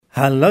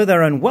Hello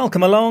there and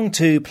welcome along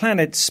to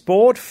Planet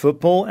Sport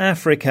Football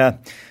Africa,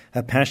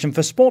 a passion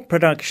for sport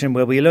production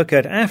where we look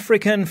at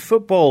African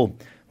football,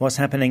 what's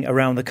happening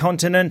around the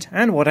continent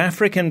and what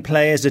African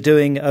players are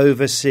doing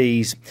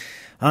overseas.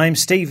 I'm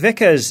Steve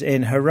Vickers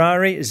in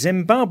Harare,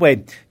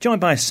 Zimbabwe,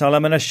 joined by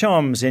Solomon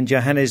Ashoms in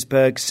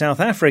Johannesburg,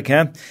 South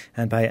Africa,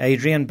 and by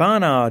Adrian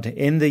Barnard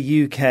in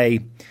the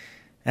UK.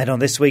 And on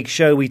this week's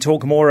show, we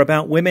talk more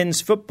about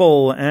women's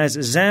football as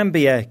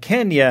Zambia,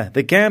 Kenya,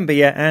 the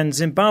Gambia and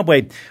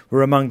Zimbabwe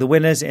were among the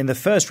winners in the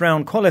first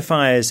round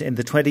qualifiers in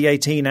the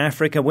 2018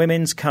 Africa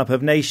Women's Cup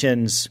of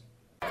Nations.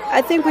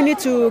 I think we need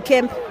to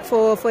camp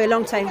for a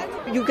long time.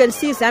 You can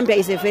see Zambia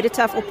is a very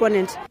tough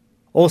opponent.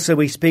 Also,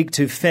 we speak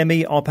to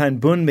Femi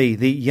Opabunmi,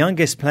 the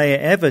youngest player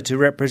ever to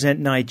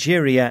represent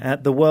Nigeria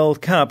at the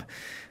World Cup.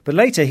 But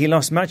later he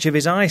lost much of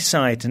his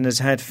eyesight and has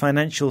had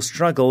financial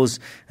struggles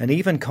and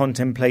even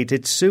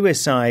contemplated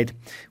suicide.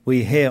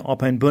 We hear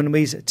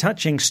Opabunmi's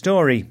touching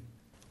story.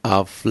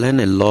 I've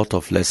learned a lot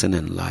of lessons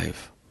in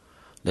life.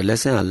 The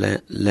lesson I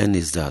learned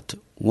is that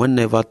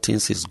whenever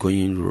things is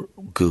going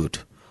good,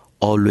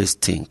 always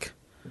think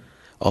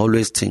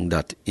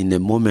that in a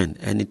moment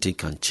anything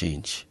can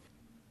change.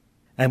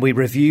 And we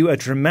review a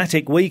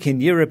dramatic week in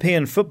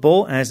European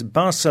football as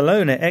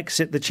Barcelona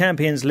exit the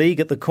Champions League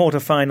at the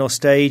quarter-final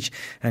stage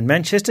and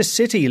Manchester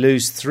City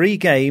lose 3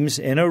 games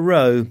in a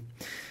row.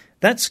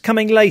 That's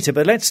coming later,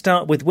 but let's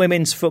start with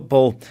women's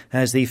football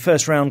as the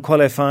first-round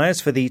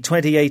qualifiers for the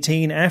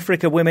 2018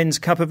 Africa Women's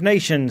Cup of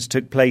Nations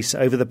took place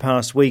over the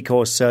past week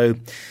or so.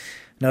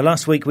 Now,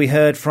 last week we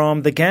heard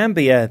from the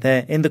Gambia.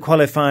 They're in the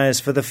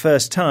qualifiers for the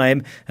first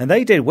time, and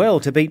they did well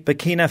to beat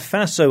Burkina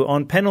Faso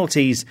on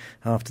penalties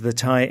after the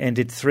tie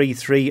ended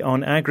 3-3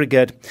 on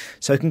aggregate.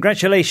 So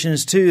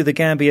congratulations to the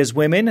Gambia's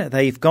women.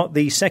 They've got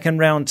the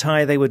second-round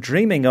tie they were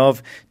dreaming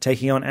of,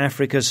 taking on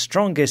Africa's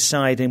strongest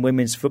side in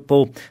women's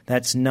football.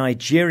 That's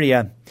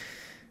Nigeria.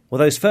 Well,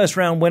 those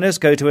first-round winners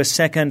go to a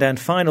second and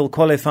final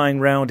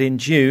qualifying round in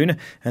June,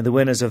 and the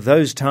winners of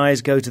those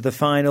ties go to the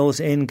finals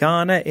in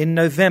Ghana in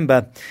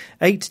November.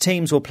 8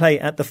 teams will play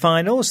at the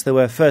finals. There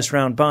were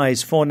first-round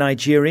byes for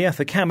Nigeria,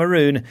 for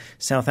Cameroon,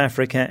 South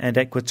Africa and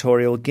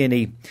Equatorial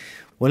Guinea.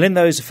 Well, in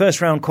those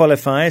first-round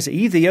qualifiers,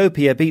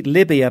 Ethiopia beat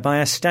Libya by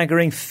a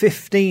staggering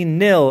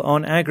 15-0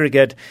 on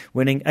aggregate,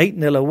 winning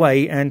 8-0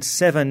 away and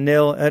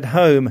 7-0 at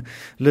home.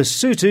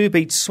 Lesotho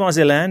beat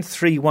Swaziland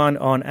 3-1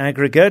 on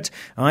aggregate.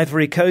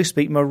 Ivory Coast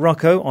beat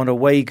Morocco on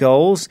away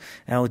goals.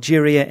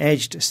 Algeria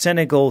edged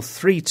Senegal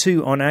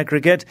 3-2 on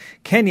aggregate.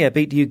 Kenya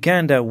beat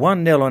Uganda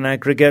 1-0 on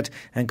aggregate.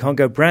 And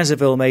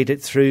Congo-Brazzaville made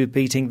it through,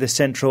 beating the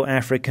Central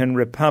African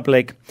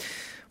Republic.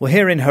 Well,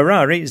 here in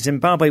Harare,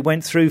 Zimbabwe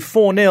went through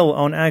 4-0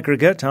 on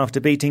aggregate after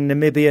beating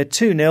Namibia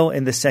 2-0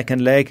 in the second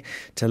leg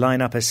to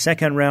line up a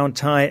second-round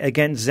tie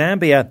against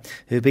Zambia,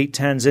 who beat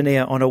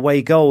Tanzania on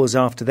away goals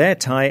after their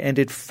tie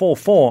ended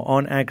 4-4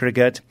 on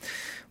aggregate.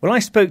 Well, I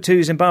spoke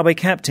to Zimbabwe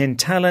captain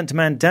Talent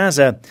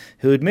Mandaza,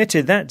 who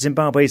admitted that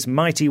Zimbabwe's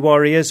mighty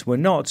warriors were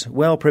not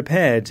well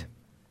prepared.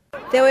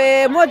 They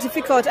were more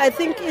difficult. I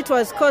think it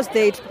was because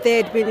they'd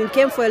been in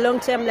camp for a long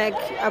time, like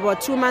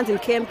about 2 months in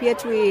camp,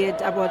 yet we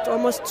had about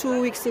almost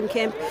 2 weeks in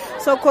camp.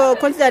 So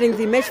considering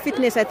the match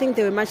fitness, I think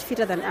they were much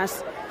fitter than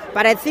us.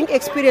 But I think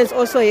experience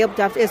also helped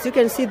us. As you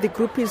can see, the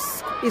group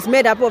is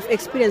made up of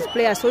experienced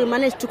players, so we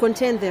managed to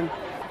contain them.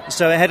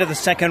 So ahead of the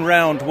second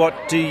round, what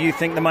do you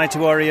think the mighty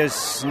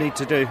warriors need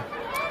to do?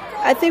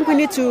 I think we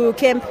need to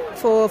camp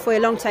for a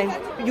long time.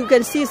 You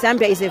can see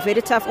Zambia is a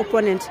very tough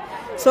opponent.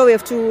 So we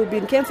have to be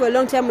in camp for a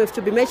long time. We have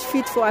to be match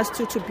fit for us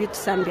to beat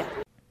Zambia.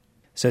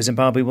 So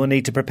Zimbabwe will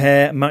need to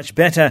prepare much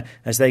better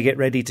as they get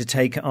ready to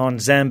take on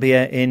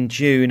Zambia in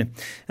June.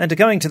 And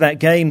going to that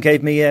game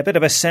gave me a bit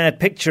of a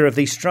sad picture of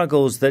the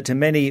struggles that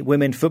many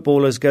women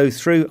footballers go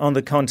through on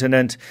the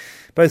continent.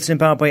 Both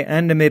Zimbabwe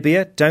and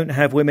Namibia don't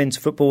have women's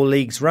football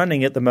leagues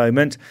running at the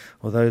moment,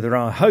 although there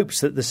are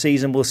hopes that the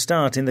season will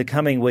start in the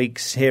coming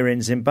weeks here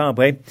in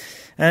Zimbabwe.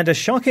 And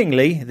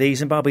shockingly, the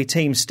Zimbabwe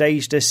team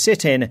staged a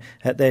sit-in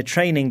at their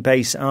training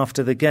base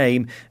after the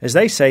game, as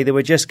they say they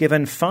were just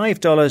given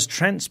 $5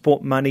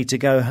 transport money to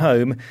go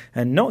home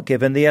and not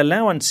given the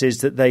allowances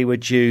that they were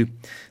due.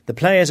 The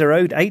players are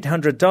owed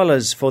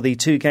 $800 for the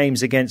 2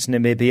 games against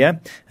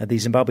Namibia. The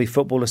Zimbabwe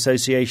Football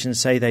Association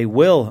say they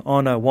will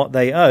honour what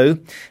they owe.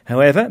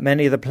 However,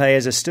 many of the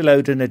players are still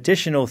owed an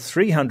additional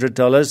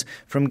 $300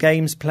 from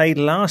games played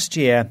last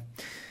year.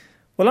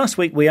 Well, last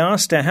week we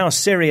asked how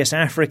serious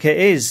Africa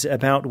is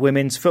about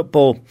women's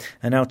football.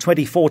 And now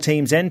 24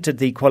 teams entered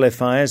the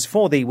qualifiers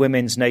for the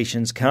Women's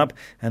Nations Cup,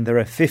 and there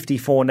are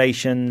 54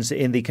 nations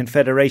in the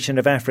Confederation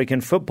of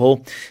African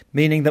Football,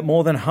 meaning that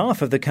more than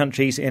half of the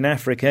countries in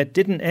Africa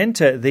didn't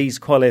enter these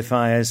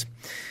qualifiers.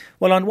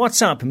 Well, on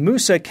WhatsApp,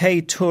 Musa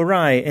K.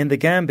 Turai in the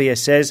Gambia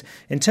says,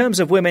 in terms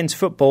of women's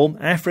football,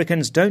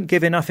 Africans don't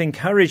give enough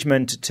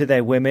encouragement to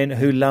their women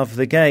who love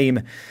the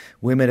game.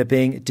 Women are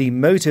being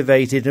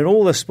demotivated in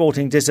all the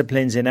sporting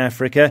disciplines in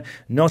Africa,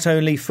 not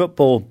only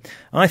football.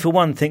 I, for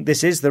one, think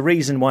this is the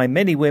reason why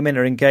many women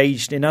are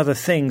engaged in other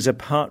things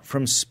apart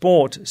from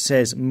sport,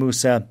 says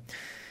Musa.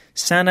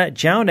 Sana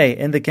Jaune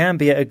in the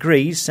Gambia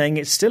agrees, saying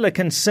it's still a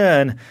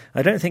concern.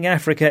 I don't think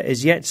Africa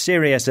is yet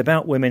serious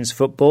about women's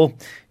football.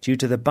 Due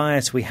to the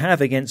bias we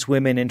have against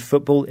women in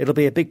football, it'll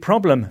be a big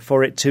problem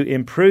for it to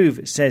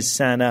improve, says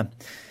Sana.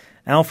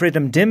 Alfred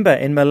Mdimba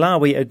in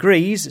Malawi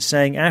agrees,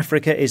 saying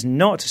Africa is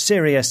not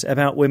serious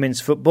about women's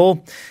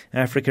football.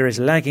 Africa is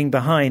lagging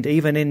behind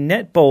even in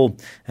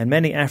netball, and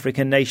many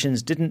African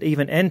nations didn't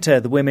even enter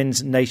the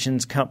Women's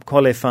Nations Cup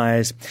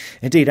qualifiers.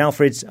 Indeed,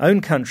 Alfred's own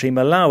country,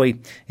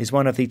 Malawi, is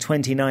one of the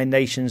 29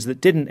 nations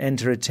that didn't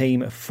enter a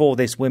team for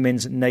this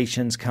Women's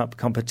Nations Cup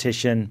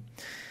competition.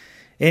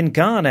 In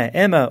Ghana,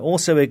 Emma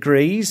also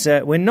agrees.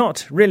 We're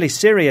not really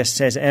serious,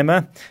 says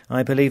Emma.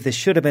 I believe this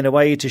should have been a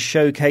way to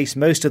showcase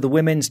most of the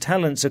women's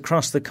talents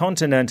across the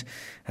continent.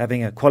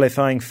 Having a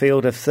qualifying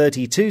field of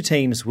 32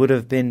 teams would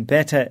have been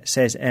better,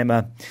 says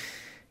Emma.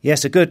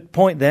 Yes, a good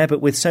point there,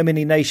 but with so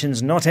many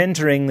nations not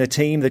entering the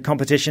team, the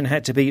competition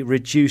had to be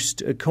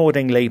reduced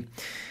accordingly.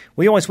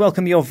 We always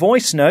welcome your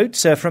voice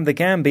notes from the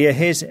Gambia.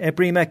 Here's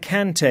Ebrima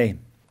Kante.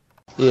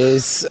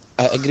 Yes,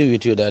 I agree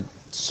with you that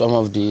some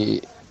of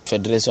the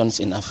federations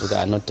in Africa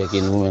are not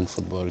taking women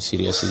football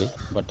seriously,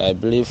 but I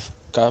believe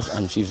CAF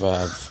and FIFA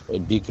have a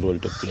big role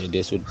to play.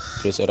 They should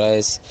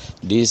pressurize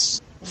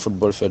these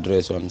football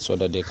federations so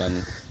that they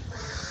can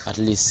at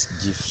least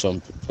give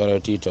some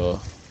priority to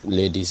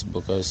ladies,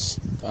 because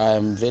I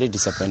am very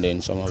disappointed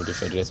in some of the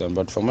federations.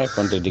 But for my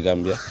country, the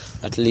Gambia,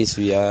 at least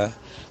we are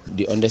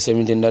the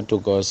under-17 that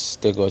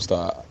take us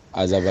to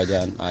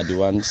Azerbaijan are the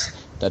ones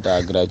that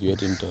are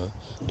graduating to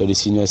the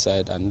senior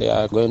side, and they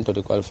are going to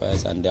the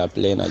qualifiers and they are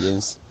playing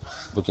against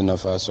Burkina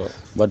Faso.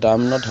 But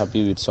I'm not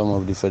happy with some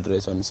of the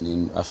federations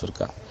in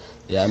Africa.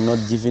 They are not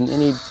giving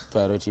any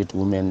priority to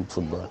women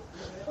football,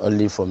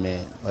 only for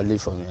men,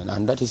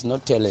 and that is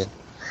not telling.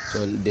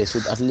 So they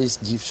should at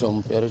least give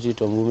some priority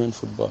to women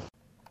football.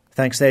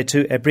 Thanks there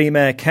to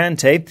Ebrima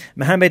Kante.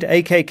 Mohamed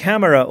A.K.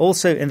 Kamara,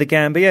 also in the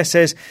Gambia,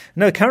 says,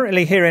 no,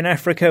 currently here in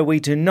Africa we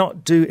do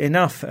not do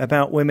enough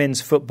about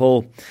women's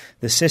football.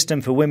 The system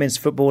for women's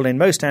football in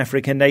most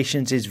African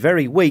nations is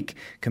very weak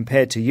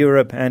compared to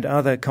Europe and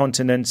other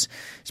continents,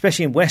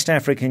 especially in West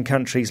African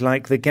countries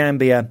like the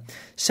Gambia.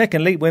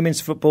 Secondly,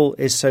 women's football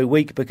is so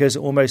weak because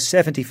almost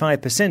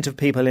 75% of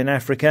people in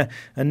Africa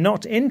are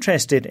not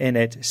interested in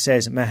it,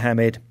 says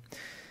Mohamed.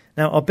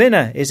 Now,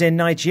 Obinna is in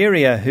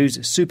Nigeria,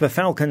 whose Super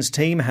Falcons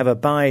team have a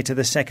bye to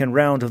the second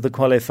round of the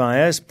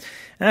qualifiers.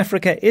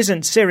 Africa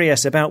isn't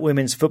serious about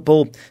women's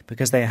football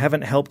because they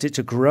haven't helped it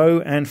to grow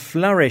and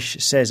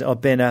flourish, says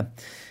Obinna.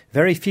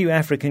 Very few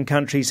African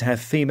countries have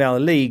female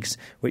leagues,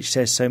 which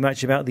says so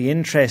much about the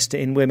interest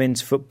in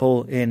women's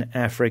football in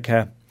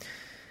Africa.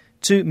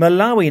 To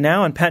Malawi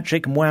now, and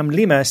Patrick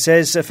Mwamlima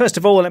says, first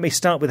of all, let me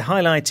start with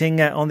highlighting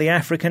on the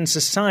African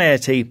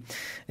society.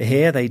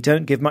 Here, they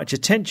don't give much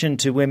attention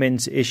to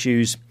women's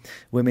issues.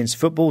 Women's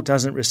football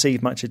doesn't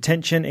receive much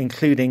attention,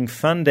 including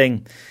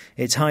funding.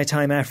 It's high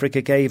time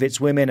Africa gave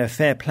its women a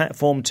fair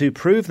platform to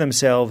prove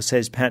themselves,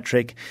 says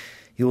Patrick.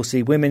 You'll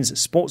see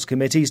women's sports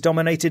committees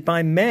dominated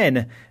by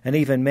men, and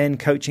even men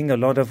coaching a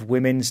lot of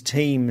women's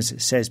teams,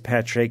 says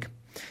Patrick.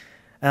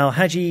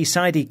 Al-Haji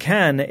Saidi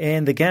Khan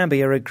in the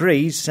Gambia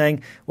agrees,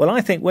 saying, well,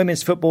 I think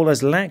women's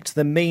footballers lacked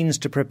the means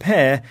to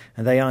prepare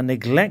and they are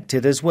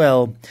neglected as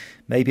well.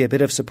 Maybe a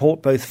bit of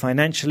support both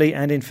financially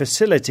and in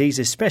facilities,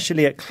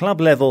 especially at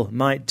club level,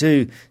 might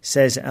do,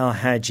 says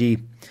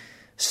Al-Haji.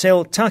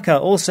 Sil Tucker,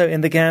 also in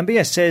the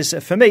Gambia, says,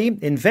 for me,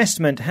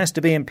 investment has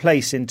to be in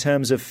place in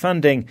terms of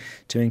funding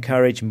to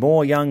encourage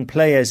more young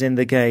players in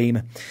the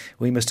game.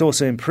 We must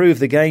also improve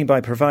the game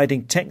by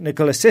providing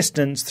technical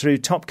assistance through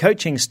top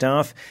coaching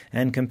staff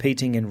and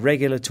competing in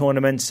regular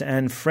tournaments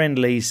and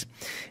friendlies.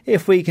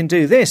 If we can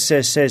do this,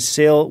 says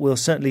Sil, we'll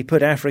certainly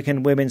put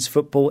African women's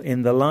football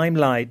in the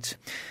limelight.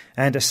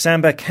 And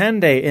Samba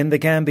Kande in the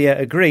Gambia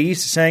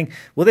agrees, saying,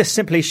 well, this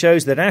simply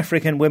shows that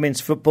African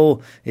women's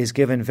football is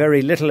given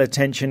very little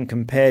attention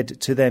compared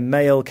to their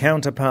male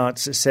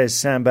counterparts, says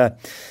Samba.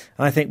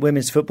 I think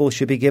women's football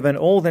should be given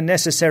all the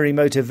necessary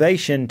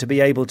motivation to be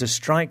able to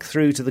strike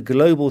through to the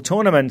global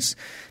tournaments,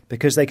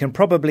 because they can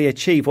probably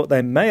achieve what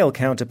their male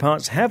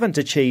counterparts haven't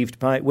achieved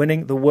by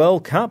winning the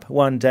World Cup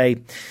one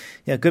day.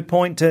 Yeah, good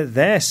point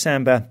there,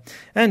 Samba.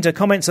 And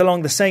comments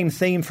along the same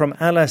theme from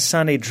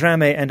Alassane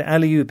Drame and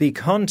Aliou B.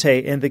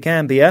 Conte in the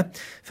Gambia.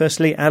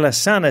 Firstly,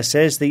 Alassane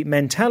says the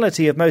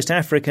mentality of most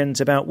Africans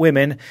about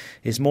women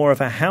is more of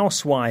a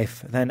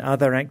housewife than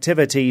other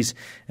activities,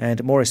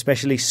 and more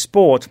especially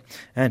sport.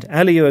 And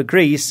Aliou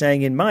agrees,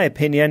 saying, in my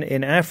opinion,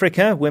 in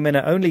Africa, women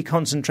are only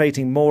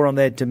concentrating more on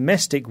their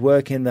domestic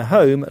work in the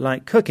home,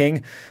 like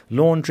cooking,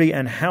 laundry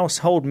and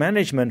household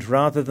management,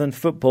 rather than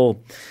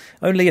football.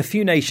 Only a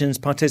few nations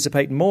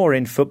participate more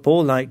in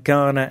football, like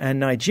Ghana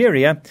and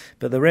Nigeria,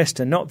 but the rest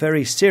are not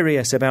very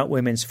serious about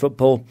women's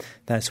football.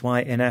 That's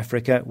why in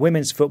Africa,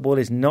 women's football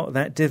is not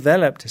that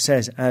developed,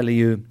 says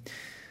Aliou.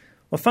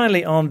 Well,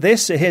 finally on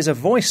this, here's a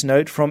voice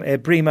note from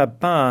Ebrima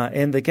Ba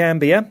in the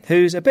Gambia,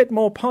 who's a bit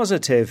more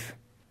positive.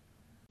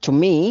 To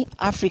me,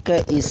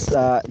 Africa is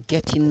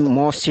getting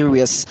more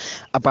serious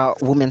about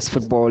women's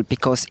football,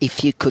 because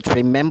if you could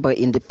remember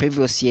in the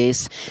previous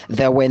years,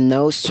 there were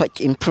no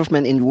such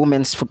improvement in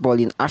women's football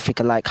in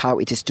Africa like how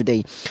it is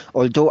today.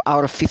 Although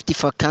out of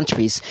 54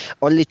 countries,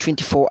 only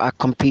 24 are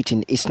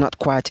competing, it's not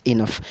quite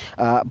enough.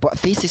 But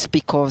this is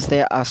because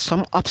there are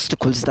some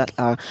obstacles that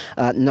are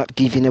not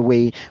giving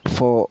away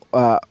for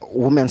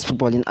women's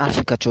football in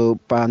Africa to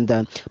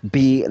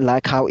be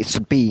like how it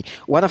should be.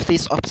 One of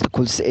these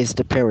obstacles is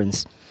the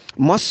parents.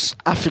 Most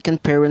African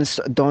parents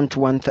don't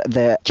want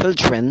their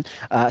children,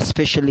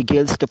 especially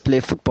girls, to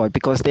play football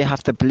because they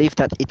have the belief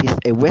that it is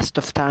a waste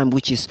of time,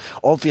 which is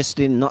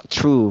obviously not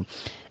true.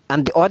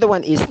 And the other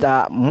one is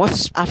that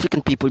most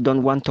African people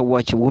don't want to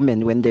watch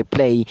women when they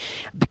play,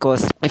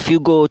 because if you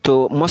go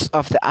to most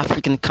of the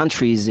African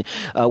countries,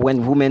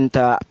 when women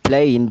are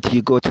playing,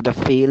 you go to the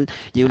field,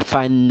 you'll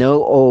find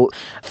no or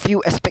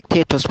few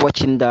spectators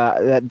watching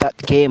that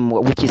game,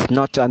 which is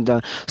not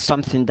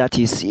something that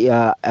is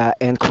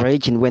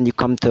encouraging when you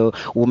come to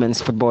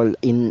women's football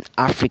in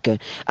Africa.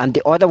 And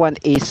the other one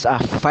is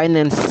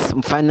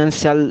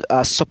financial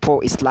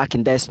support is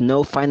lacking. There's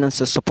no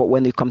financial support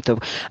when you come to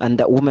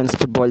women's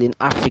football in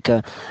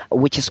Africa,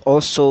 which is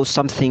also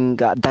something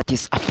that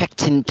is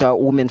affecting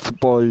women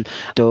football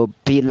to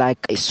be like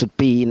it should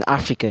be in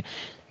Africa.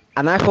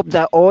 And I hope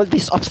that all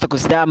these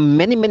obstacles, there are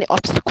many, many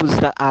obstacles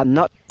that are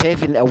not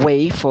paving a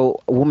way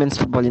for women's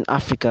football in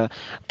Africa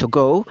to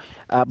go.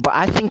 But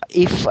I think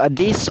if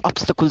these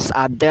obstacles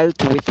are dealt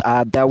with,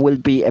 there will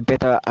be a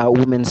better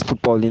women's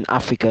football in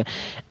Africa.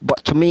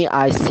 But to me,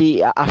 I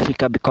see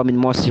Africa becoming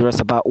more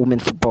serious about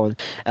women's football.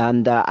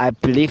 And I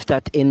believe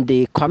that in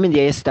the coming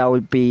years, there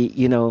will be,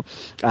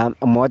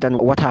 more than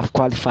what have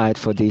qualified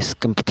for this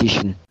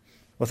competition.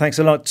 Well, thanks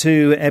a lot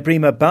to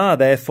Ebrima Ba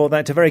there for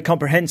that very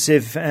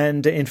comprehensive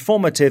and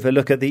informative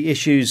look at the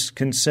issues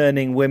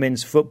concerning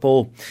women's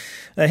football.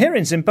 Here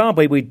in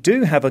Zimbabwe, we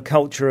do have a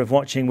culture of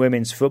watching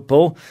women's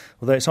football,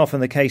 although it's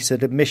often the case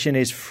that admission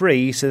is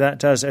free, so that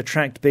does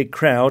attract big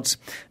crowds.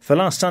 For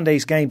last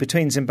Sunday's game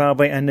between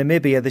Zimbabwe and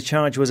Namibia, the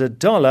charge was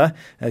 $1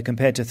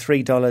 compared to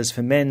 $3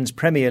 for men's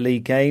Premier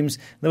League games.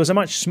 There was a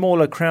much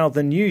smaller crowd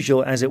than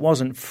usual as it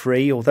wasn't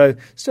free, although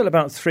still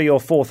about 3,000 or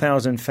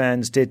 4,000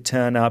 fans did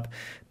turn up.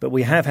 But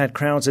we have had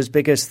crowds as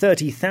big as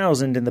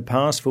 30,000 in the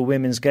past for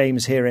women's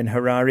games here in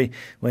Harare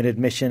when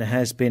admission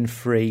has been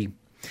free.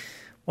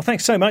 Well,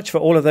 thanks so much for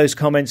all of those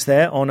comments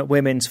there on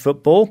women's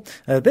football.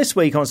 This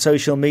week on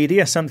social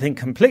media, something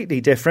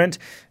completely different,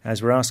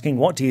 as we're asking,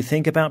 what do you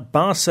think about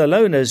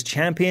Barcelona's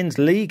Champions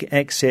League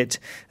exit?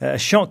 A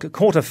shock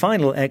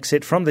quarter-final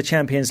exit from the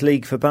Champions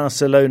League for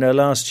Barcelona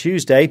last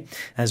Tuesday,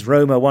 as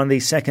Roma won the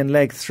second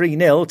leg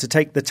 3-0 to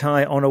take the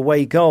tie on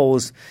away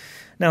goals.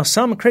 Now,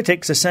 some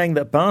critics are saying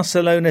that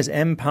Barcelona's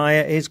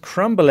empire is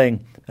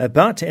crumbling.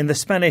 But in the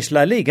Spanish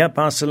La Liga,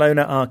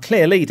 Barcelona are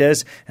clear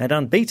leaders and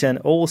unbeaten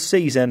all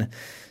season.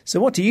 So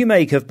what do you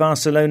make of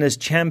Barcelona's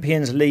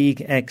Champions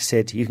League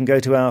exit? You can go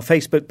to our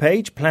Facebook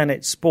page,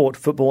 Planet Sport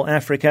Football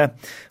Africa,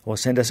 or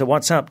send us a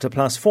WhatsApp to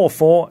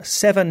 +44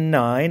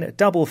 79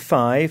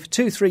 55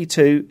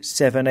 232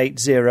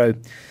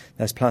 780.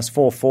 That's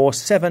 +44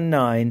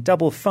 79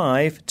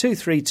 55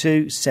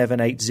 232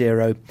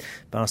 780.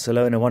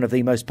 Barcelona, one of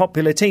the most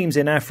popular teams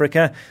in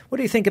Africa. What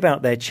do you think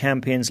about their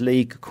Champions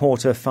League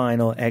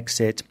quarter-final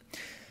exit?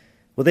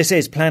 Well, this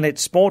is Planet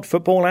Sport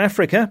Football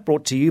Africa,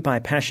 brought to you by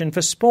Passion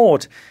for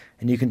Sport.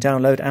 And you can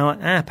download our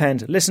app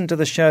and listen to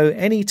the show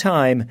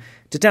anytime.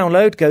 To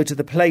download, go to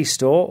the Play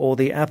Store or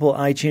the Apple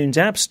iTunes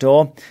App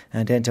Store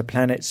and enter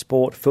Planet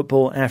Sport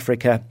Football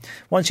Africa.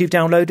 Once you've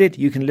downloaded,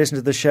 you can listen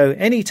to the show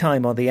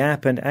anytime on the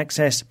app and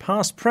access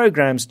past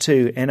programmes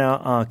too in our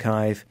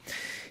archive.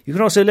 You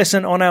can also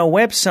listen on our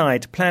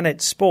website,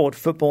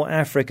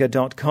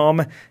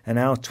 planetsportfootballafrica.com, and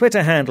our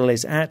Twitter handle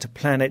is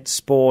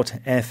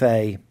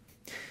 @PlanetSportFA.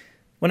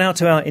 Well, now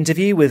to our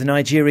interview with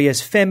Nigeria's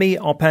Femi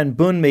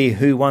Opabunmi,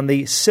 who won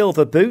the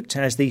silver boot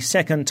as the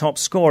second top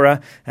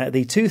scorer at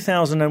the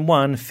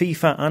 2001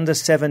 FIFA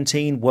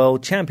Under-17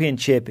 World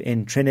Championship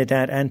in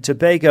Trinidad and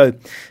Tobago,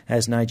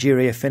 as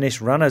Nigeria finished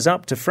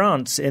runners-up to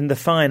France in the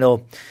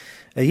final.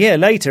 A year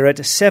later,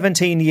 at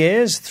 17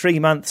 years, 3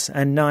 months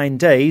and 9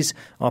 days,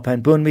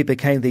 Opabunmi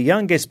became the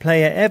youngest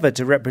player ever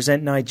to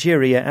represent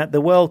Nigeria at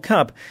the World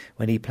Cup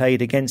when he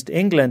played against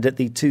England at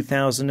the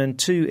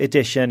 2002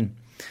 edition.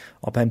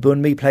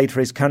 Opabunmi played for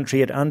his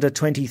country at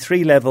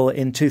under-23 level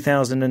in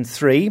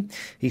 2003.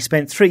 He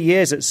spent 3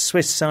 years at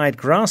Swiss side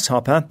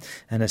Grasshopper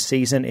and a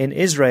season in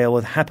Israel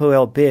with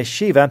Hapoel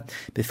Beersheva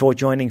before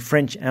joining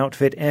French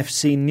outfit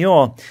FC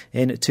Niort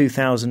in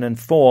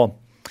 2004.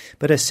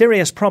 But a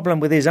serious problem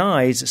with his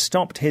eyes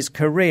stopped his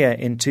career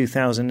in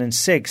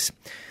 2006.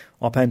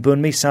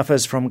 Opabunmi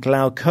suffers from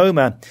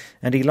glaucoma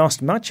and he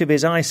lost much of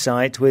his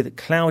eyesight with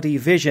cloudy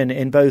vision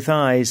in both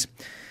eyes.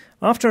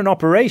 After an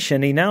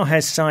operation, he now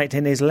has sight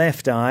in his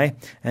left eye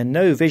and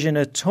no vision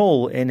at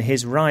all in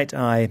his right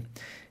eye.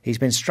 He's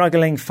been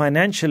struggling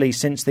financially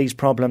since these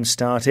problems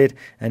started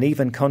and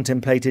even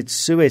contemplated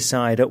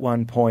suicide at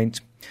one point.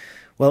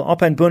 Well,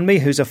 Opabunmi,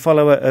 who's a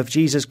follower of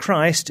Jesus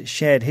Christ,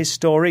 shared his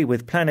story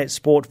with Planet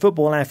Sport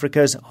Football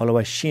Africa's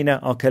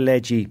Oluwashina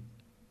Okeleji.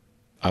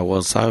 I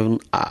was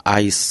having an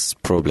eyes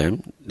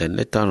problem. Then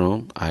later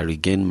on, I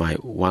regained my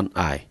one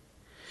eye.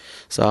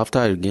 So after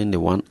I regained the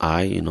one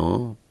eye,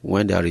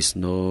 when there is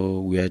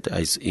nowhere,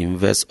 I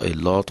invest a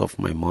lot of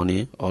my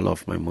money, all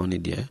of my money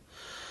there.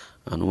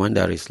 And when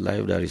there is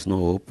life, there is no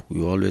hope,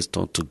 we always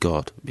turn to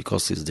God,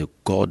 because it's the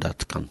God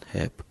that can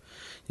help.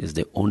 He's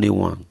the only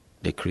one,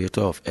 the creator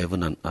of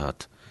heaven and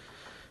earth.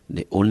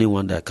 The only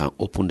one that can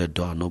open the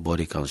door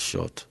nobody can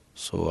shut.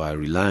 So I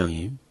rely on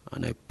him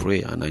and I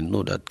pray, and I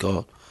know that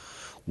God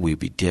will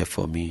be there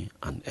for me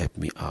and help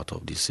me out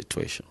of this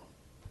situation.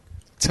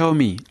 Tell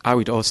me how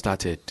it all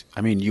started.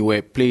 I mean, you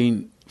were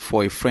playing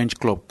for a French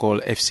club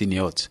called FC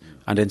Niort,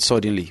 and then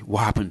suddenly,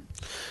 what happened?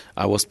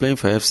 I was playing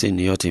for FC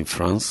Niort in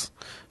France.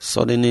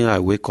 Suddenly, I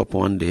wake up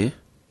one day.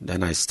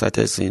 Then I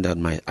started seeing that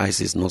my eyes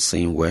is not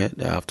seeing well.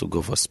 They have to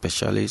go for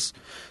specialists.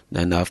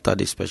 Then after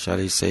the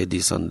specialist say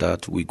this and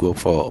that, we go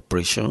for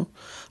operation.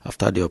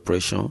 After the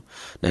operation,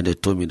 then they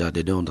told me that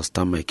they don't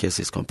understand my case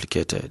is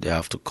complicated. They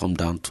have to come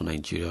down to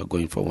Nigeria,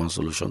 going from one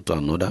solution to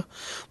another.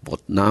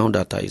 But now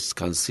that I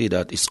can see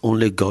that it's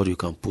only God you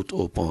can put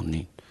hope on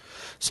it.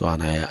 So,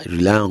 and I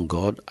rely on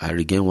God. I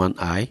regain one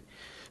eye.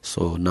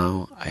 So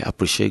now I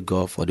appreciate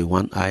God for the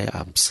one eye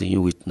I'm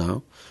seeing with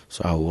now.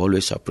 So I will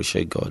always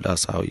appreciate God.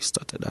 That's how it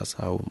started. That's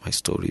how my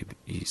story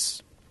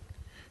is.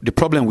 The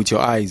problem with your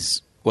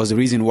eyes was the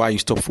reason why you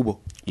stopped football?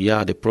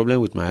 Yeah, the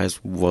problem with my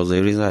eyes was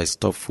the reason I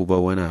stopped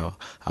football when I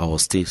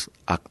was still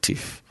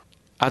active.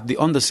 At the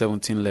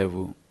under-17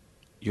 level,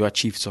 you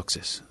achieved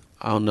success.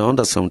 On the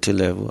under-17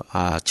 level,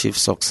 I achieved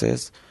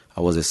success.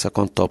 I was the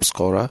second top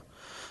scorer,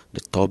 the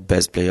top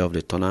best player of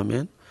the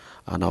tournament.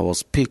 And I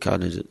was picked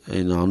on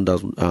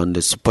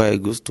the Super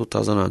Eagles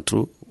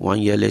 2002,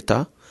 1 year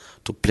later,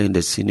 to play in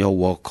the Senior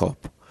World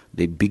Cup,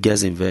 the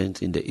biggest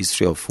event in the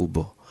history of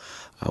football.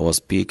 I was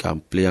picked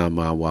and played. I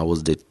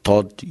was the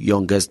third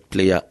youngest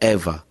player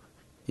ever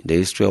in the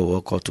history of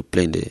World Cup to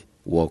play in the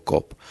World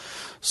Cup.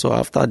 So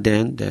after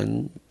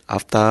then,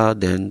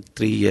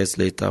 3 years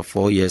later,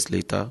 4 years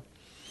later,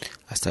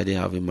 I started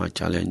having my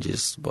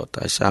challenges. But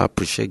I shall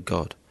appreciate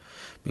God.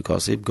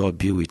 Because if God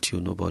be with you,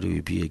 nobody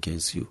will be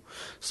against you.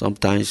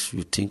 Sometimes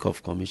you think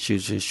of committing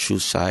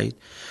suicide,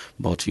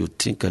 but you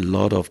think a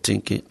lot of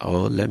thinking,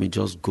 let me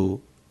just go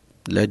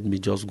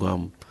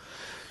and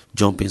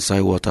jump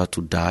inside water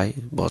to die.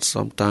 But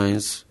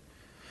sometimes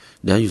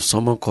then you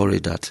summon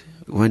courage that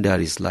when there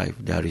is life,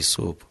 there is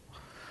hope.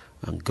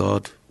 And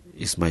God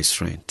is my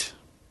strength.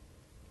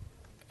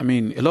 I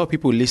mean, a lot of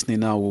people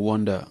listening now will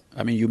wonder,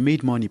 you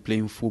made money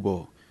playing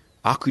football.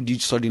 How could you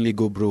suddenly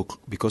go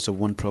broke because of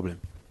one problem?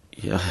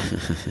 Yeah,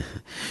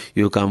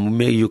 you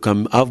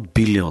can have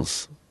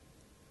billions.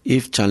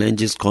 If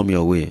challenges come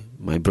your way,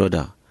 my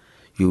brother,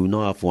 you will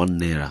not have 1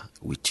 naira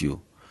with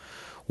you.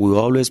 We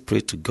always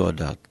pray to God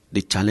that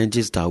the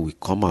challenges that will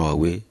come our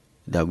way,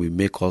 that will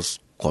make us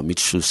commit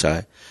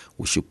suicide,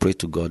 we should pray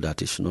to God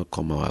that it should not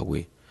come our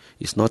way.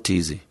 It's not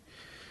easy.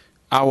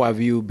 How have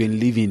you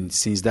been living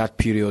since that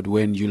period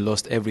when you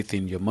lost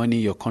everything, your money,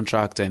 your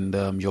contract,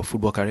 and your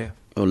football career?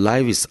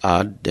 Life is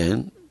hard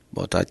then,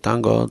 but I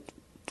thank God.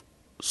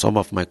 Some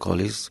of my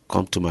colleagues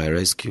come to my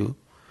rescue,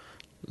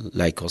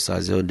 like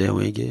Osazio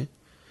Dewenge,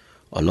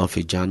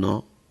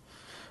 Olonfijano.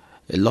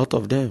 A lot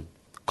of them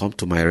come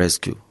to my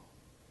rescue.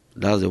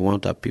 That's the one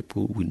that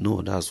people will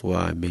know. That's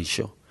why I make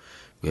sure.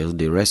 Because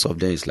the rest of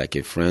them is like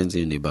a friend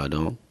in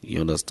Ibadan.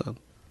 You understand?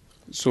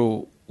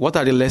 So what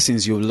are the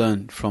lessons you've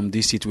learned from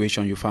this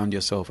situation you found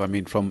yourself?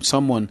 From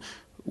someone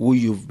who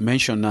you've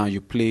mentioned now,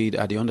 you played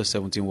at the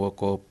Under-17 World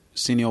Cup,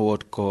 Senior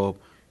World Cup,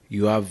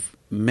 you have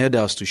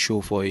medals to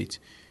show for it.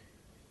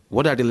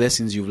 What are the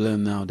lessons you've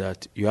learned now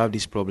that you have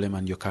this problem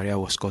and your career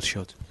was cut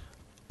short?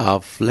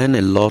 I've learned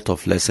a lot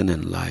of lessons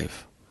in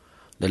life.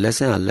 The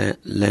lesson I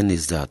learned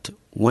is that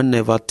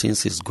whenever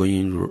things is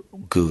going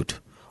good,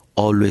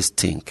 always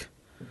think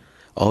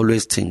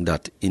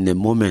that in a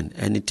moment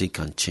anything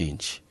can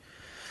change.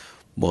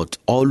 But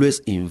always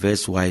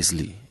invest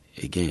wisely,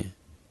 again,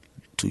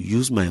 to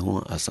use my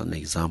own as an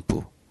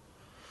example.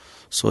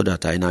 So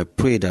that I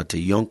pray that the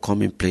young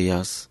coming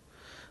players,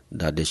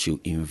 that they should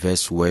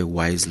invest well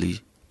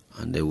wisely,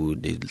 and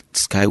the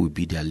sky will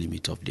be their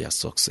limit of their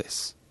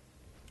success.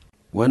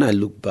 When I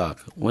look back,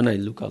 when I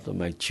look at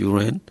my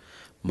children,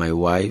 my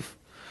wife,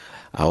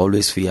 I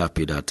always feel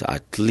happy that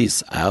at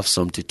least I have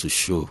something to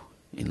show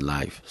in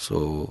life.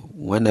 So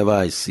whenever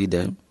I see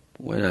them,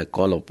 when I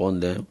call upon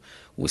them,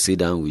 we sit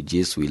down, we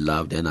gist, we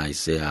laugh, then I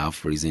say I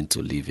have reason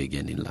to live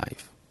again in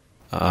life.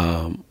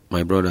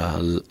 My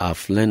brother,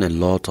 I've learned a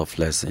lot of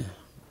lessons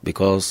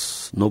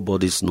because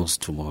nobody knows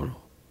tomorrow.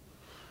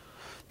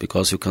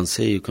 Because you can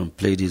say you can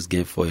play this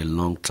game for a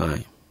long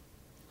time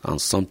and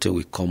something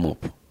will come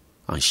up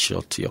and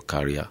shut your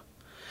career.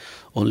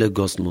 Only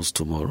God knows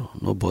tomorrow.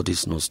 Nobody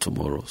knows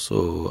tomorrow.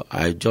 So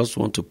I just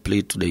want to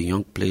play to the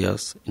young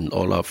players in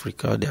all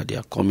Africa that they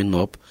are coming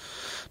up,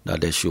 that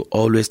they should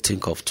always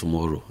think of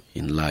tomorrow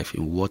in life,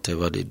 in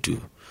whatever they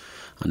do.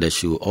 and they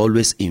should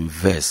always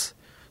invest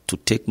to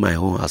take my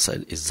own as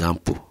an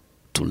example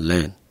to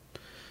learn.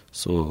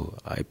 So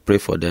I pray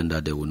for them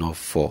that they will not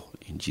fall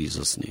in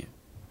Jesus' name.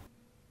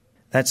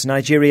 That's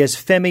Nigeria's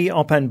Femi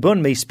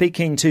Opabunmi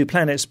speaking to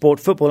Planet Sport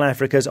Football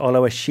Africa's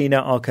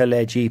Oluwashina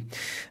Okeleji.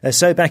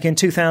 So back in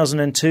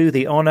 2002,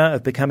 the honour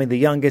of becoming the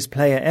youngest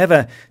player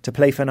ever to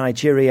play for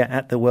Nigeria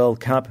at the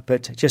World Cup.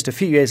 But just a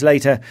few years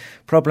later,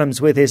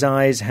 problems with his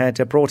eyes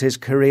had brought his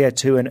career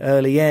to an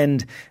early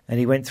end, and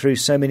he went through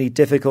so many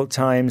difficult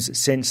times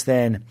since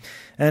then.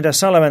 And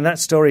Solomon, that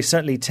story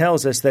certainly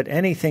tells us that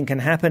anything can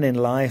happen in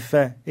life,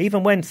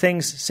 even when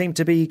things seem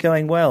to be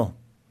going well.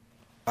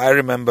 I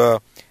remember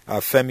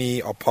Femi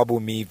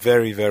Opabunmi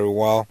very, very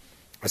well.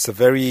 As a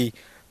very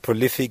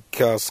prolific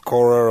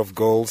scorer of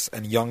goals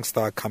and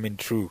youngster coming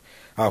through,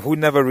 who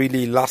never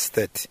really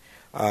lasted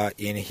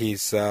in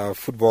his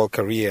football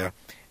career.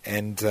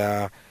 And,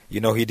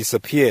 he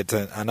disappeared.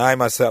 And I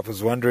myself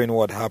was wondering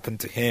what happened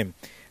to him.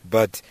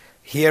 But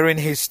hearing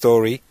his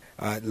story,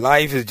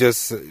 life is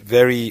just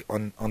very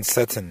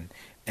uncertain.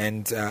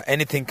 And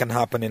anything can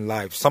happen in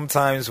life.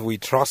 Sometimes we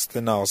trust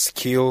in our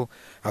skill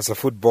as a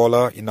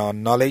footballer, in our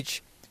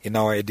knowledge, in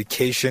our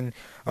education,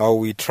 or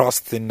we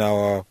trust in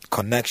our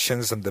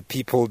connections and the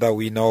people that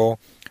we know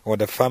or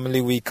the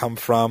family we come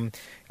from.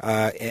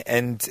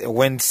 And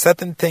when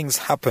certain things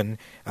happen,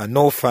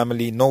 no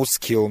family, no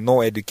skill,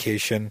 no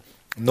education,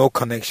 no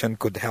connection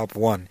could help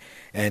one.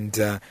 And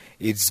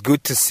it's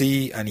good to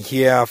see and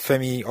hear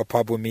Femi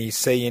Opabunmi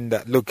saying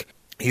that, look,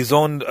 his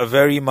own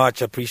very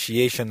much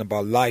appreciation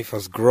about life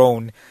has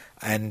grown,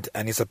 and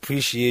his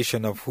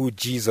appreciation of who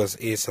Jesus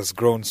is has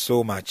grown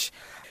so much.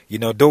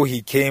 Though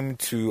he came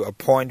to a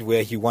point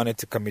where he wanted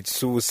to commit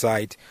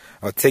suicide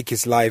or take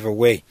his life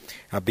away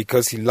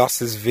because he lost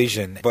his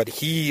vision. But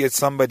he is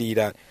somebody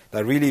that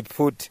really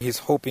put his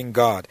hope in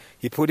God.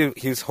 He put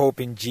his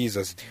hope in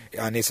Jesus.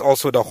 And it's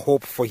also the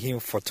hope for him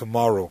for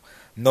tomorrow,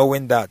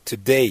 knowing that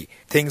today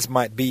things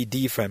might be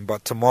different,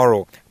 but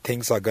tomorrow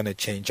things are going to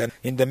change. And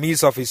in the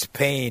midst of his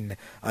pain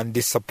and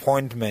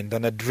disappointment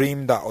and a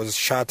dream that was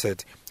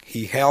shattered,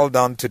 he held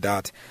on to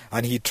that,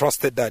 and he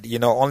trusted that,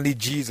 only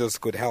Jesus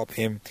could help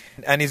him.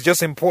 And it's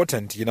just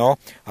important,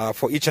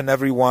 for each and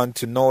every one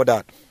to know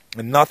that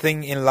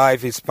nothing in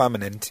life is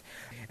permanent.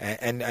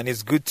 And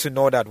it's good to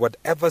know that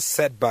whatever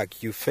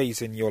setback you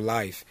face in your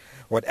life,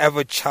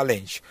 whatever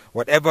challenge,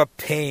 whatever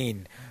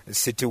pain the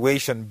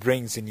situation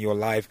brings in your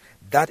life,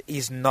 that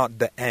is not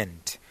the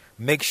end.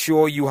 Make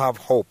sure you have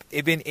hope.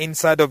 Even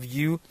inside of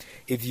you,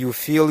 if you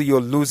feel you're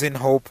losing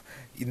hope,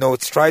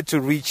 try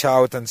to reach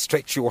out and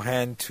stretch your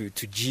hand to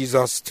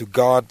Jesus, to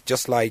God,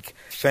 just like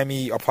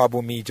Femi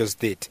Opabunmi just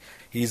did.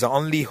 He's the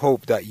only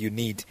hope that you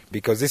need,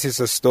 because this is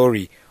a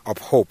story of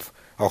hope,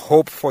 a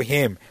hope for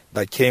him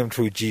that came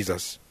through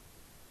Jesus.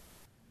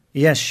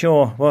 Yes,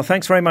 sure. Well,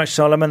 thanks very much,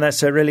 Solomon.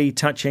 That's a really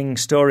touching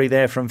story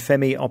there from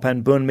Femi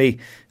Opabunmi,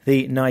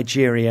 the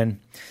Nigerian.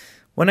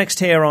 Well, next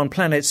here on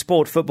Planet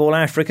Sport Football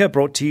Africa,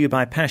 brought to you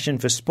by Passion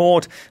for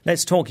Sport,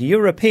 let's talk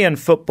European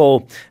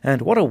football.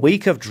 And what a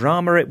week of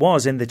drama it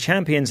was in the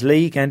Champions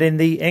League and in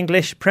the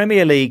English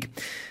Premier League.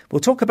 We'll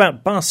talk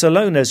about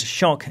Barcelona's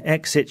shock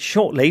exit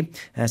shortly,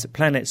 as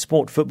Planet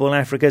Sport Football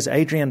Africa's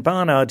Adrian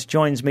Barnard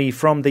joins me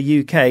from the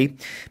UK.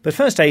 But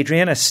first,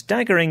 Adrian, a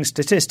staggering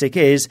statistic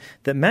is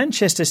that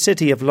Manchester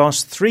City have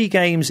lost 3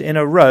 games in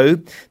a row,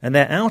 and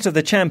they're out of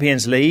the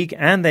Champions League,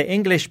 and their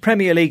English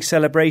Premier League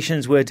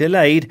celebrations were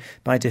delayed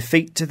by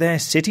defeat to their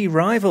City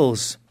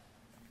rivals.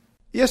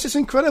 Yes, it's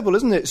incredible,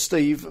 isn't it,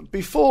 Steve?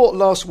 Before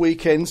last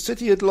weekend,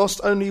 City had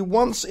lost only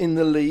once in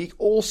the league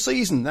all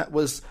season. That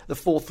was the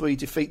 4-3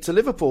 defeat to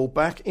Liverpool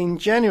back in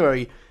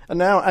January. And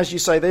now, as you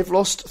say, they've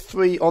lost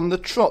 3 on the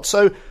trot.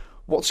 So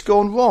what's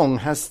gone wrong?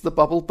 Has the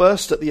bubble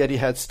burst at the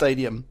Etihad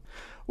Stadium?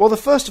 Well, the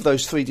first of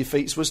those 3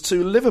 defeats was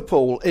to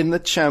Liverpool in the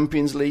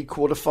Champions League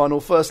quarter-final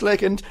first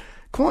leg. And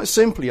quite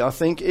simply, I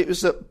think, it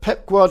was that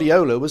Pep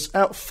Guardiola was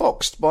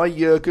outfoxed by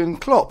Jurgen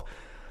Klopp.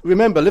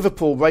 Remember,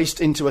 Liverpool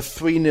raced into a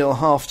 3-0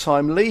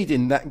 half-time lead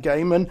in that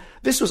game, and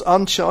this was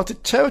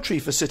uncharted territory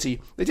for City.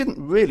 They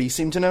didn't really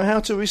seem to know how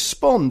to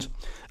respond.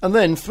 And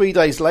then, 3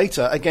 days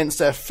later, against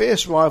their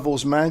fierce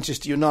rivals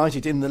Manchester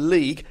United in the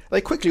league, they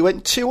quickly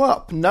went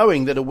 2-up,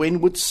 knowing that a win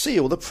would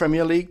seal the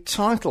Premier League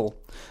title.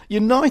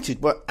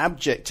 United were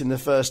abject in the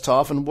first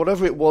half, and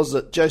whatever it was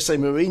that Jose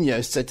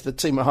Mourinho said to the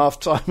team at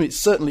half-time, it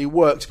certainly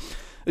worked,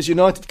 as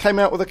United came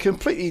out with a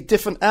completely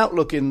different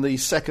outlook in the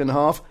second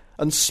half,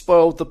 and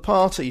spoiled the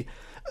party.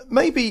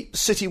 Maybe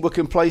City were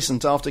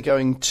complacent after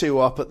going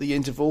 2-up at the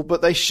interval,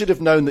 but they should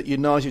have known that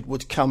United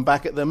would come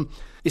back at them,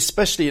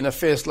 especially in a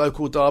fierce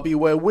local derby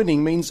where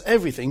winning means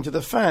everything to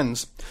the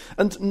fans.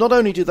 And not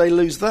only did they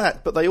lose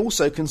that, but they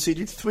also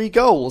conceded 3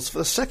 goals for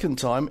the second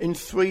time in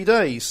 3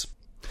 days.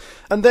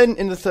 And then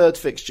in the third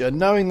fixture,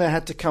 knowing they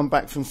had to come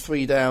back from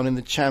 3 down in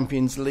the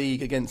Champions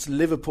League against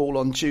Liverpool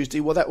on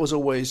Tuesday, well, that was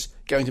always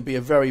going to be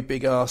a very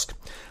big ask.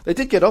 They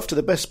did get off to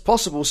the best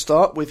possible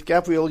start with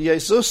Gabriel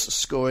Jesus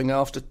scoring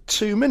after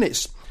 2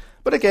 minutes.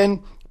 But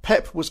again,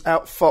 Pep was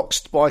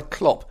outfoxed by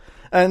Klopp.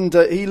 And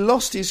he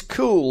lost his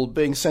cool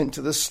being sent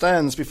to the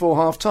stands before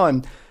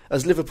half-time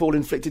as Liverpool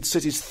inflicted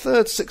City's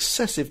third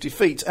successive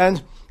defeat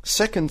and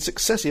second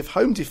successive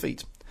home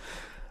defeat.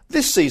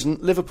 This season,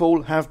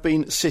 Liverpool have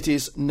been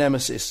City's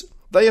nemesis.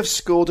 They have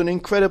scored an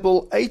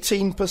incredible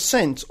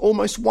 18%,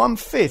 almost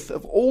 1/5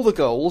 of all the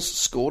goals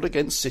scored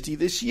against City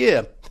this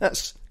year.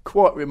 That's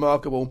quite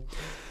remarkable.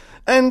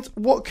 And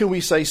what can we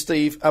say,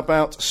 Steve,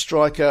 about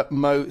striker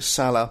Mo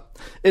Salah?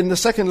 In the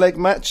second leg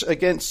match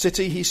against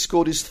City, he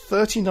scored his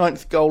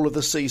 39th goal of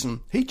the season.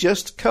 He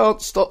just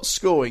can't stop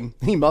scoring.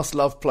 He must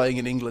love playing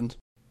in England.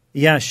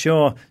 Yeah,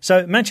 sure.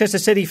 So Manchester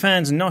City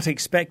fans not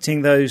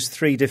expecting those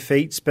 3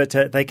 defeats, but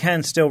they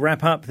can still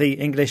wrap up the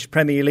English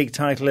Premier League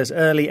title as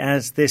early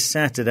as this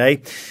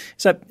Saturday.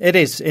 So it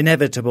is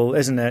inevitable,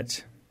 isn't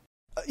it?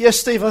 Yes,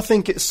 Steve, I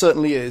think it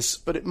certainly is,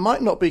 but it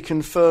might not be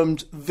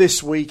confirmed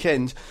this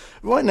weekend.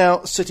 Right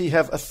now, City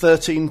have a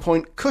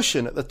 13-point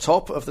cushion at the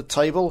top of the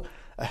table,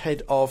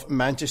 ahead of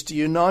Manchester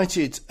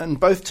United, and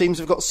both teams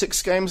have got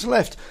 6 games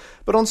left.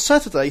 But on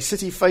Saturday,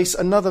 City face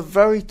another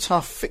very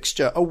tough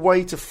fixture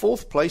away to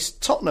 4th place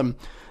Tottenham,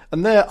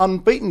 and they're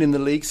unbeaten in the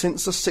league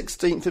since the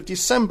 16th of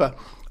December.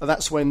 And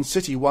that's when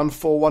City won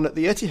 4-1 at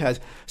the Etihad.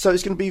 So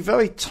it's going to be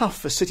very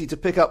tough for City to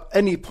pick up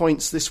any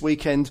points this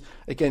weekend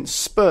against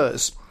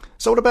Spurs.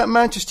 So what about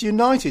Manchester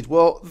United?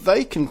 Well,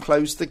 they can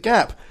close the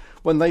gap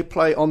when they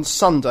play on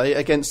Sunday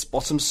against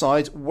bottom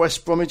side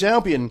West Bromwich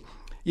Albion.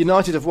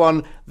 United have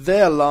won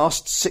their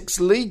last 6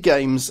 league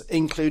games,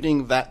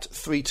 including that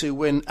 3-2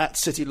 win at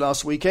City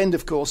last weekend,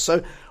 of course,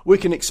 so we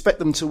can expect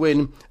them to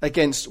win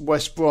against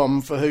West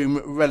Brom, for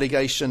whom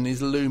relegation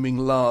is looming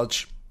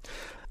large.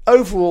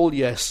 Overall,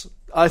 yes,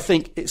 I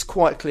think it's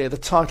quite clear the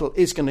title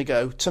is going to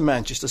go to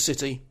Manchester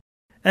City.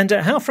 And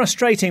how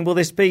frustrating will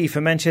this be for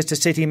Manchester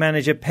City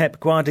manager Pep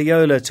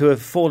Guardiola to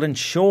have fallen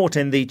short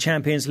in the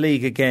Champions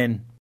League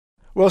again?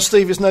 Well,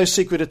 Steve, it's no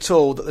secret at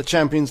all that the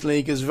Champions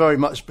League has very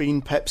much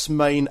been Pep's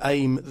main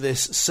aim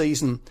this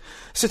season.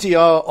 City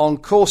are on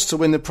course to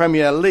win the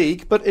Premier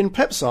League, but in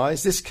Pep's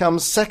eyes, this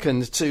comes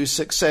second to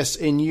success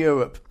in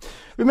Europe.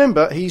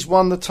 Remember, he's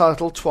won the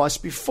title twice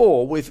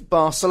before with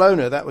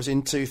Barcelona. That was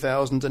in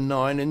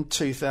 2009 and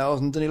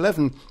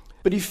 2011.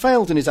 But he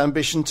failed in his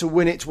ambition to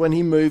win it when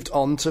he moved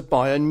on to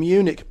Bayern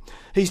Munich.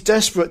 He's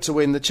desperate to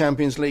win the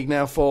Champions League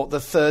now for the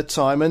 3rd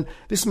time, and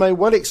this may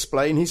well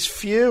explain his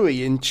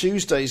fury in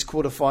Tuesday's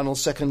quarter-final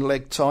second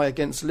leg tie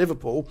against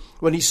Liverpool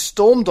when he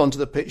stormed onto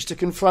the pitch to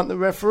confront the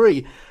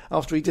referee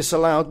after he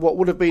disallowed what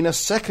would have been a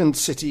second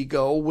City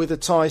goal with the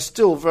tie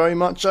still very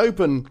much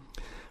open.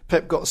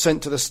 Pep got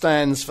sent to the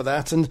stands for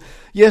that, and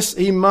yes,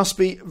 he must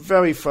be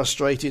very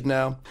frustrated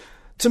now.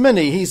 To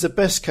many, he's the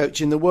best coach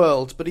in the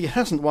world, but he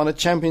hasn't won a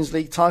Champions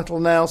League title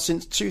now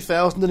since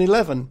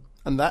 2011,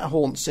 and that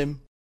haunts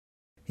him.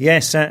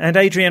 Yes, and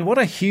Adrian, what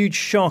a huge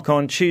shock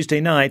on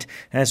Tuesday night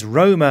as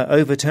Roma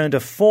overturned a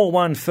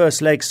 4-1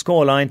 first-leg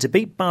scoreline to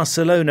beat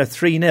Barcelona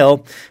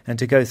 3-0 and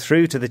to go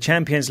through to the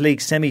Champions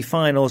League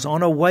semi-finals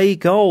on away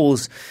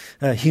goals.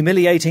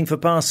 Humiliating for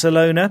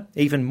Barcelona,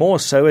 even more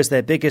so as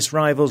their biggest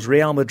rivals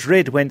Real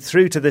Madrid went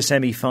through to the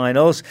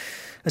semi-finals.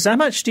 So how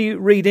much do you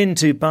read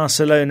into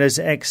Barcelona's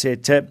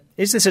exit?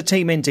 Is this a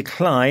team in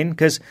decline?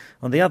 Because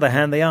on the other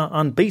hand, they are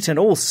unbeaten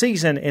all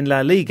season in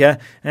La Liga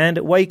and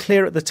way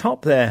clear at the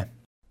top there.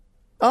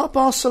 Are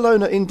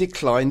Barcelona in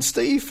decline,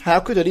 Steve?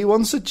 How could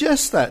anyone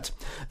suggest that?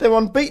 They're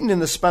unbeaten in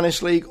the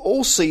Spanish League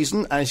all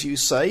season, as you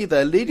say.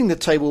 They're leading the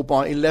table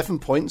by 11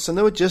 points and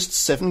there were just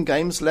 7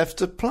 games left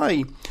to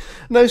play.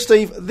 No,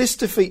 Steve, this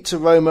defeat to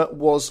Roma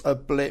was a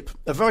blip.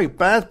 A very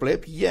bad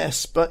blip,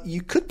 yes, but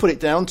you could put it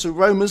down to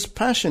Roma's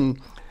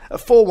passion. A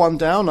 4-1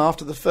 down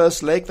after the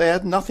first leg, they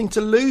had nothing to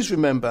lose,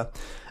 remember.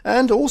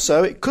 And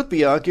also, it could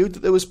be argued that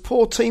there was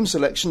poor team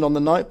selection on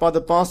the night by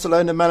the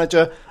Barcelona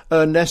manager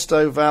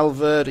Ernesto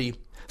Valverde.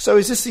 So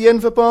is this the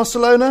end for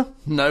Barcelona?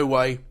 No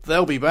way.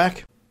 They'll be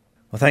back.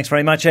 Well, thanks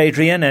very much,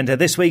 Adrian. And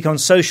this week on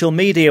social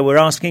media, we're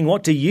asking,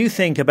 what do you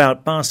think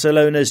about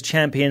Barcelona's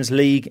Champions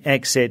League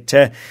exit?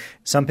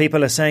 Some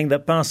people are saying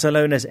that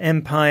Barcelona's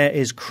empire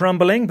is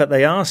crumbling, but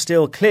they are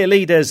still clear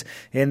leaders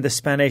in the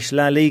Spanish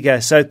La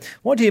Liga. So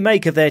what do you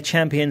make of their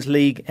Champions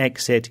League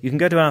exit? You can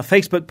go to our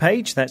Facebook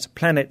page, that's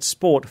Planet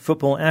Sport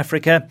Football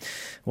Africa,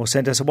 or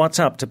send us a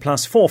WhatsApp to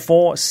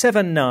 +44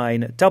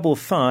 79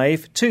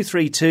 55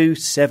 232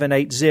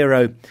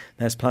 780.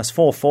 That's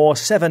 +44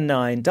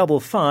 79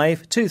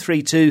 55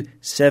 232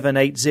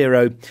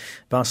 780.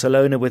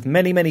 Barcelona with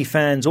many, many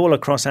fans all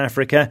across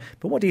Africa.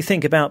 But what do you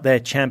think about their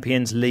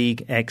Champions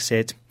League exit?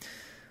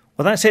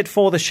 Well, that's it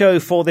for the show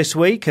for this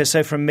week.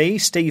 So from me,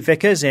 Steve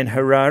Vickers in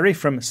Harare,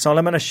 from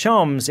Solomon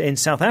Ashams in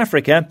South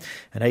Africa,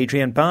 and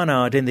Adrian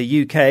Barnard in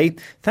the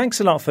UK, thanks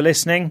a lot for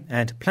listening.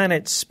 And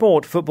Planet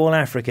Sport Football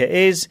Africa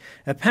is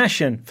a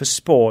passion for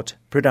sport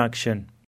production.